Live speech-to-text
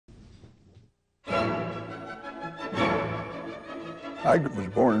I was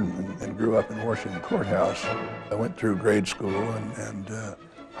born and grew up in Washington Courthouse. I went through grade school and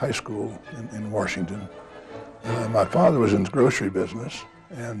high school in Washington. My father was in the grocery business,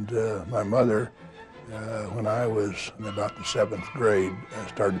 and my mother, when I was in about the 7th grade,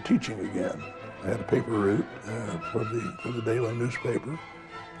 started teaching again. I had a paper route for the daily newspaper.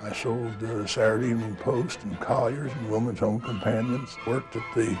 I sold the Saturday Evening Post and Collier's and Woman's Home Companions, worked at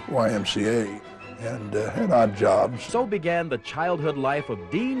the YMCA, and had odd jobs. So began the childhood life of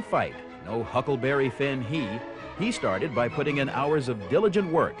Dean Fite. No Huckleberry Finn he started by putting in hours of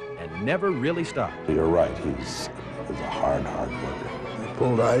diligent work and never really stopped. You're right, he's a hard worker. I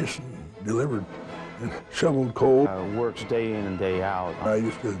pulled ice and delivered and shoveled coal. Works day in and day out. I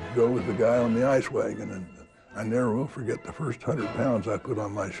used to go with the guy on the ice wagon, and I never will forget the first 100 pounds I put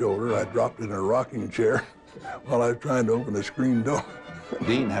on my shoulder. I dropped in a rocking chair while I was trying to open a screen door.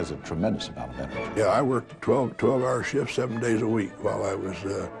 Dean has a tremendous amount of energy. Yeah, I worked 12-hour shifts 7 days a week while I was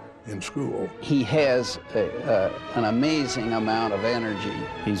in school. He has an amazing amount of energy.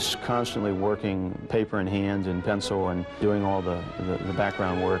 He's constantly working paper in hand and pencil and doing all the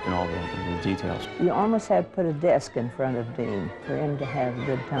background work and all the details. You almost have to put a desk in front of Dean for him to have a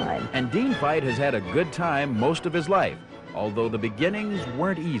good time. And Dean Fite has had a good time most of his life, although the beginnings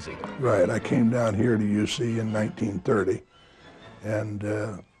weren't easy. Right, I came down here to UC in 1930 and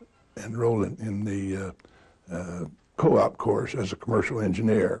enrolled in the co-op course as a commercial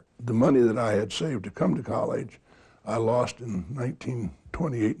engineer. The money that I had saved to come to college, I lost in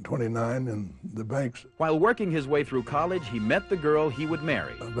 1928 and 29 in the banks. While working his way through college, he met the girl he would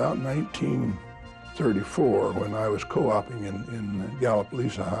marry. About 1934, when I was co-oping in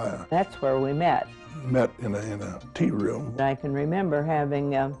Gallipolis, Ohio. That's where we met. Met in a tea room. I can remember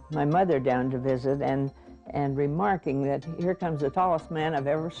having my mother down to visit and remarking that here comes the tallest man I've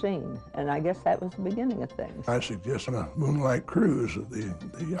ever seen. And I guess that was the beginning of things. I suggested a moonlight cruise of the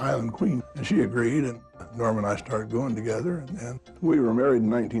Island Queen, and she agreed, and Norm and I started going together, and we were married in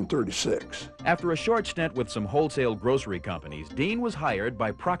 1936. After a short stint with some wholesale grocery companies, Dean was hired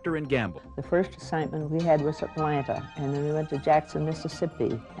by Procter Gamble. The first assignment we had was Atlanta, and then we went to Jackson,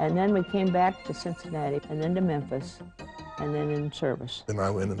 Mississippi, and then we came back to Cincinnati, and then to Memphis, and then in service. Then I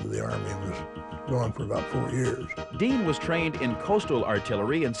went into the Army and was gone for about 4 years. Dean was trained in coastal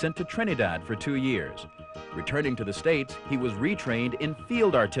artillery and sent to Trinidad for 2 years. Returning to the States, he was retrained in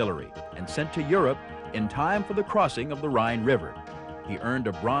field artillery and sent to Europe in time for the crossing of the Rhine River. He earned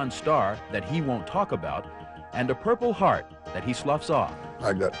a Bronze Star that he won't talk about and a Purple Heart that he sloughs off.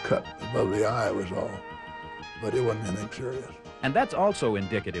 I got cut above the eye was all, but it wasn't anything serious. And that's also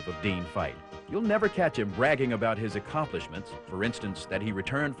indicative of Dean Fite. You'll never catch him bragging about his accomplishments, for instance, that he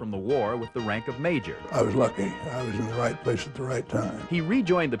returned from the war with the rank of major. I was lucky. I was in the right place at the right time. He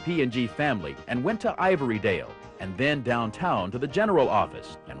rejoined the P&G family and went to Ivorydale, and then downtown to the general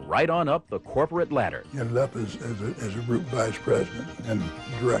office, and right on up the corporate ladder. Ended up as a group vice president and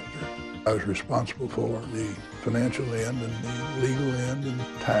director. I was responsible for the financial end and the legal end and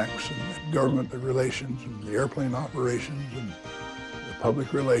tax and government relations and the airplane operations and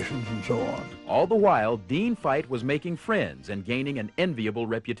public relations and so on. All the while, Dean Fite was making friends and gaining an enviable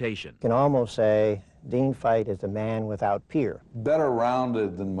reputation. You can almost say Dean Fite is a man without peer. Better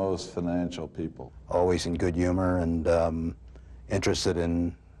rounded than most financial people. Always in good humor and interested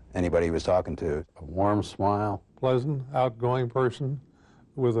in anybody he was talking to. A warm smile. Pleasant, outgoing person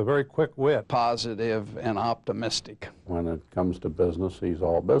with a very quick wit. Positive and optimistic. When it comes to business, he's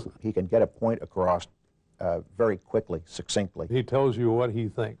all business. He can get a point across very quickly, succinctly. He tells you what he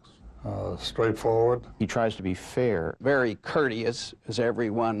thinks. Straightforward. He tries to be fair. Very courteous, as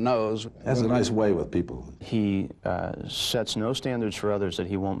everyone knows. Has a nice way with people. He sets no standards for others that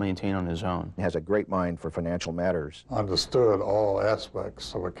he won't maintain on his own. He has a great mind for financial matters. Understood all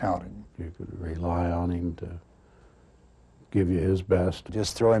aspects of accounting. You could rely on him to give you his best.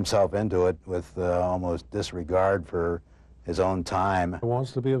 Just throw himself into it with almost disregard for his own time. He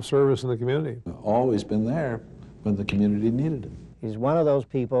wants to be of service in the community. Always been there when the community needed him. He's one of those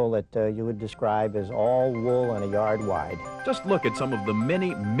people that you would describe as all wool and a yard wide. Just look at some of the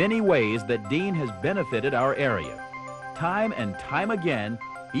many, many ways that Dean has benefited our area. Time and time again,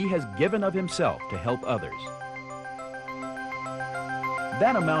 he has given of himself to help others.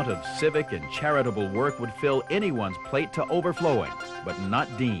 That amount of civic and charitable work would fill anyone's plate to overflowing, but not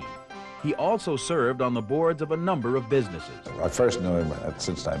Dean. He also served on the boards of a number of businesses. I first knew him at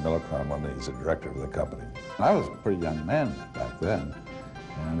Cincinnati Millicom when he's a director of the company. I was a pretty young man back then,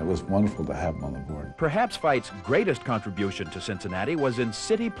 and it was wonderful to have him on the board. Perhaps Fite's greatest contribution to Cincinnati was in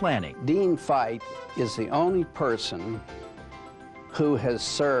city planning. Dean Fite is the only person who has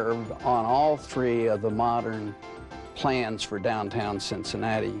served on all three of the modern plans for downtown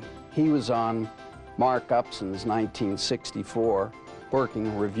Cincinnati. He was on Mark Upson's 1964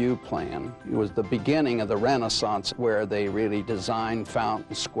 working review plan. It was the beginning of the Renaissance where they really designed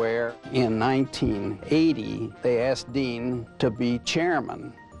Fountain Square. In 1980, they asked Dean to be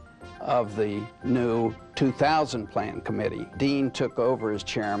chairman of the new 2000 Plan Committee. Dean took over as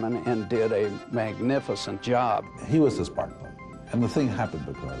chairman and did a magnificent job. He was the spark plug, and the thing happened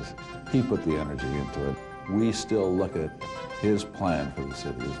because he put the energy into it. We still look at his plan for the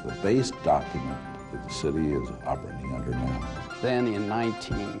city as the base document that the city is operating under now. Then in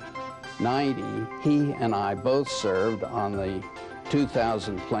 1990, he and I both served on the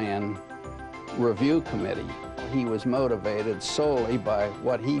 2000 Plan Review Committee. He was motivated solely by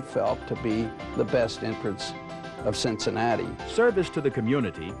what he felt to be the best interests of Cincinnati. Service to the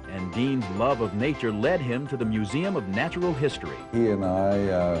community and Dean's love of nature led him to the Museum of Natural History. He and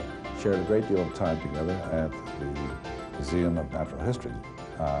I shared a great deal of time together at the Museum of Natural History.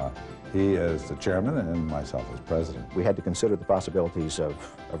 He as the chairman and myself as president. We had to consider the possibilities of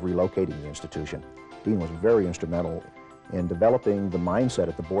relocating the institution. Dean was very instrumental in developing the mindset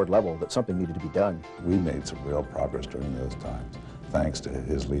at the board level that something needed to be done. We made some real progress during those times, thanks to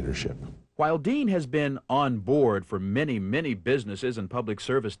his leadership. While Dean has been on board for many, many businesses and public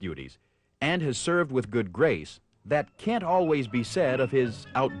service duties, and has served with good grace, that can't always be said of his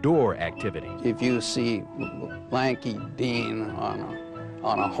outdoor activities. If you see lanky Dean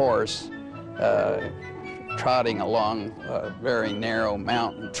on a horse trotting along a very narrow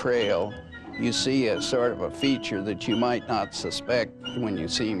mountain trail, you see a sort of a feature that you might not suspect when you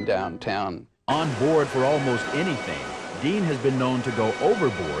see him downtown. On board for almost anything, Dean has been known to go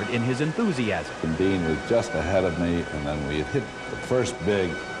overboard in his enthusiasm. And Dean was just ahead of me, and then we had hit the first big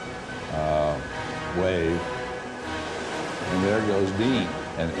wave, and there goes Dean,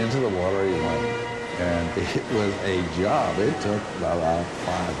 and into the water he went. And it was a job. It took about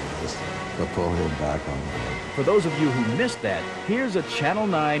 5 of us to pull him back on board. For those of you who missed that, here's a Channel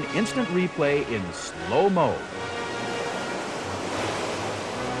 9 instant replay in slow-mo.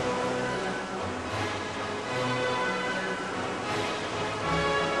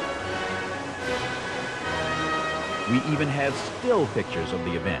 We even have still pictures of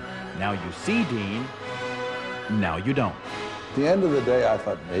the event. Now you see Dean, now you don't. At the end of the day, I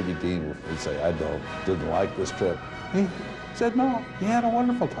thought maybe Dean would say, didn't like this trip. He said no, he had a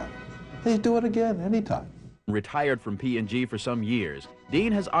wonderful time. He'd do it again anytime. Retired from P&G for some years,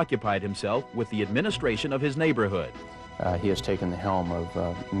 Dean has occupied himself with the administration of his neighborhood. He has taken the helm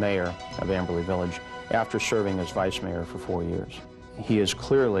of mayor of Amberley Village after serving as vice mayor for 4 years. He is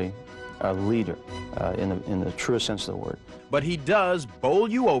clearly a leader in the truest sense of the word. But he does bowl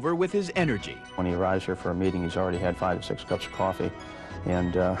you over with his energy. When he arrives here for a meeting, he's already had 5 to 6 cups of coffee,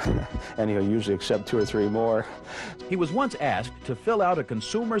 and he'll usually accept 2 or 3 more. He was once asked to fill out a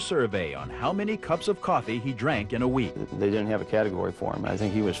consumer survey on how many cups of coffee he drank in a week. They didn't have a category for him. I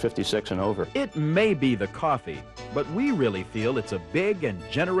think he was 56 and over. It may be the coffee, but we really feel it's a big and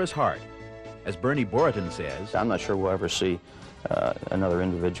generous heart. As Bernie Boratin says, I'm not sure we'll ever see another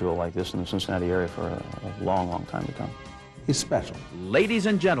individual like this in the Cincinnati area for a long, long time to come. He's special. Ladies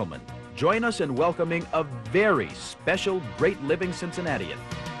and gentlemen, join us in welcoming a very special Great Living Cincinnatian,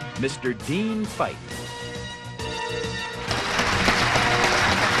 Mr. Dean Fite.